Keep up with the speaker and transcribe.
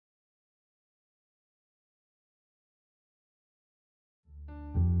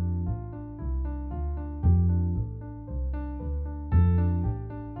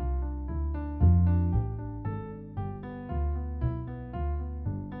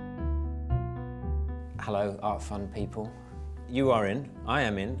Hello, art fun people. You are in, I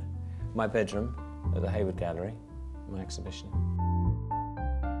am in, my bedroom at the Hayward Gallery, my exhibition.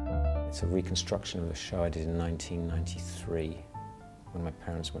 It's a reconstruction of a show I did in 1993 when my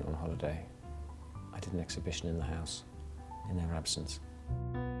parents went on holiday. I did an exhibition in the house in their absence.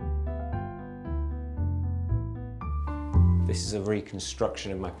 This is a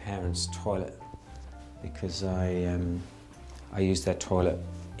reconstruction of my parents' toilet because I used their toilet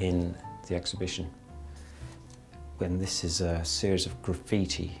in the exhibition. And this is a series of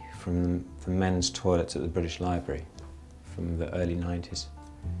graffiti from the men's toilets at the British Library from the early 90s.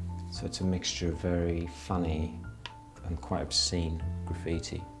 So it's a mixture of very funny and quite obscene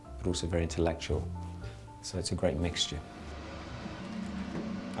graffiti, but also very intellectual. So it's a great mixture.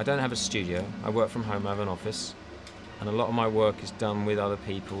 I don't have a studio. I work from home, I have an office, and a lot of my work is done with other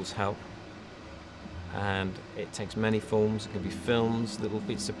people's help. And it takes many forms. It can be films, little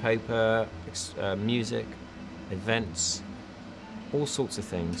bits of paper, music, events, all sorts of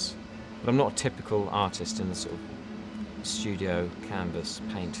things. But I'm not a typical artist in the sort of studio, canvas,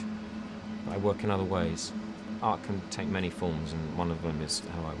 paint. I work in other ways. Art can take many forms, and one of them is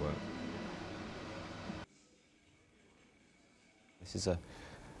how I work. This is a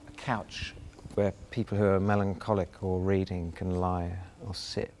couch where people who are melancholic or reading can lie or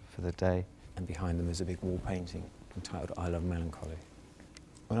sit for the day. And behind them is a big wall painting entitled I Love Melancholy.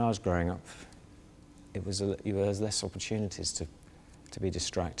 When I was growing up, there was less opportunities to be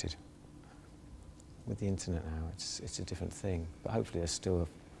distracted. With the internet now, it's a different thing, but hopefully there's still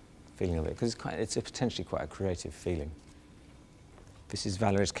a feeling of it, because it's potentially quite a creative feeling. This is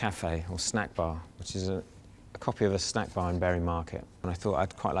Valerie's Cafe, or snack bar, which is a copy of a snack bar in Bury Market. And I thought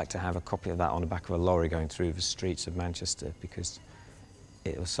I'd quite like to have a copy of that on the back of a lorry going through the streets of Manchester, because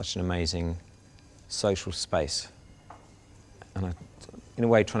it was such an amazing social space. And I, in a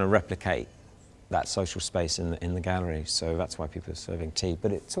way, trying to replicate that social space in the gallery, so that's why people are serving tea.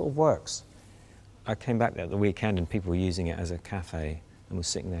 But it sort of works. I came back there at the weekend and people were using it as a cafe and were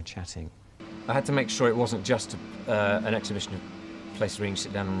sitting there chatting. I had to make sure it wasn't just an exhibition, a place where you can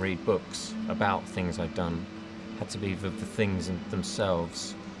sit down and read books about things I'd done. It had to be the things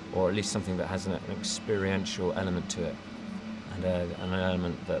themselves, or at least something that has an experiential element to it, and an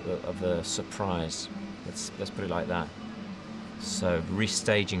element of the surprise. Let's put it like that. So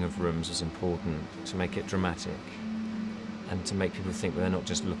restaging of rooms was important to make it dramatic and to make people think that they're not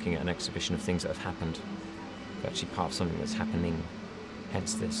just looking at an exhibition of things that have happened, but actually part of something that's happening,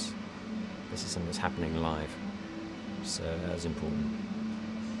 hence this. This is something that's happening live, so that's important.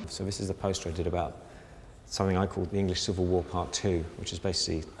 So this is the poster I did about something I called the English Civil War Part 2, which is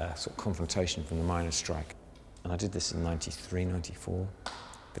basically a sort of confrontation from the miners' strike. And I did this in 93, 94,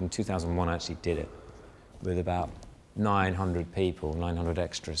 but in 2001 I actually did it with about 900 people, 900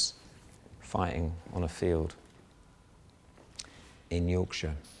 extras, fighting on a field in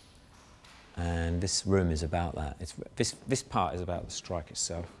Yorkshire. And this room is about that. This part is about the strike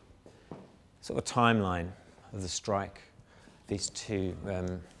itself. Sort of a timeline of the strike. These two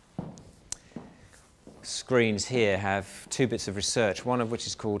screens here have two bits of research, one of which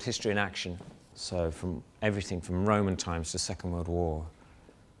is called History in Action. So from everything from Roman times to Second World War,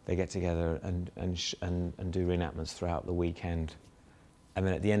 they get together and do reenactments throughout the weekend. And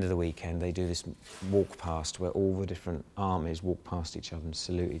then at the end of the weekend, they do this walk past where all the different armies walk past each other and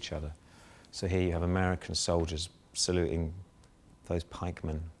salute each other. So here you have American soldiers saluting those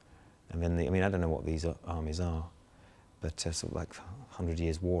pikemen. And then, I don't know what these armies are, but sort of like 100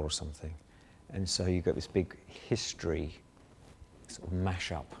 Years' War or something. And so you've got this big history sort of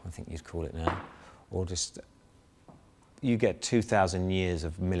mash-up, I think you'd call it now, or just you get 2,000 years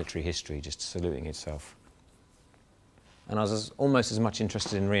of military history just saluting itself. And I was almost as much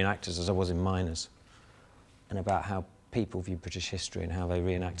interested in reenactors as I was in miners, and about how people view British history and how they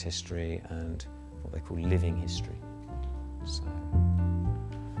reenact history and what they call living history. So.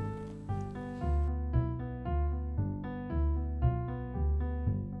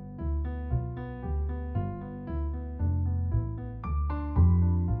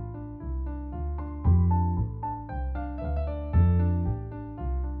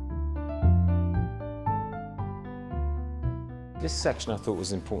 This section I thought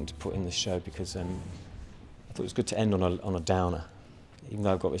was important to put in the show because I thought it was good to end on a downer. Even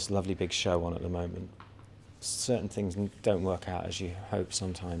though I've got this lovely big show on at the moment, certain things don't work out as you hope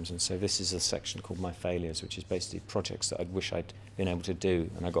sometimes, and so this is a section called My Failures, which is basically projects that I'd wish I'd been able to do,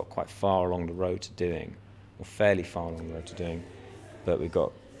 and I got quite far along the road to doing, or fairly far along the road to doing, but we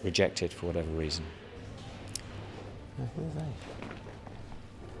got rejected for whatever reason. Who are they?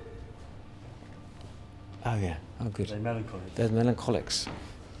 Oh yeah, oh good. They're melancholics. They're melancholics.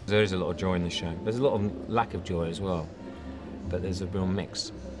 There is a lot of joy in the show. There's a lot of lack of joy as well, but there's a real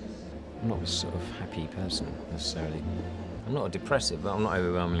mix. I'm not a sort of happy person, necessarily. I'm not a depressive, but I'm not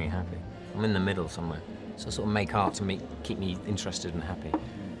overwhelmingly happy. I'm in the middle somewhere. So I sort of make art to keep me interested and happy.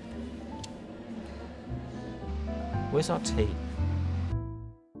 Where's our tea?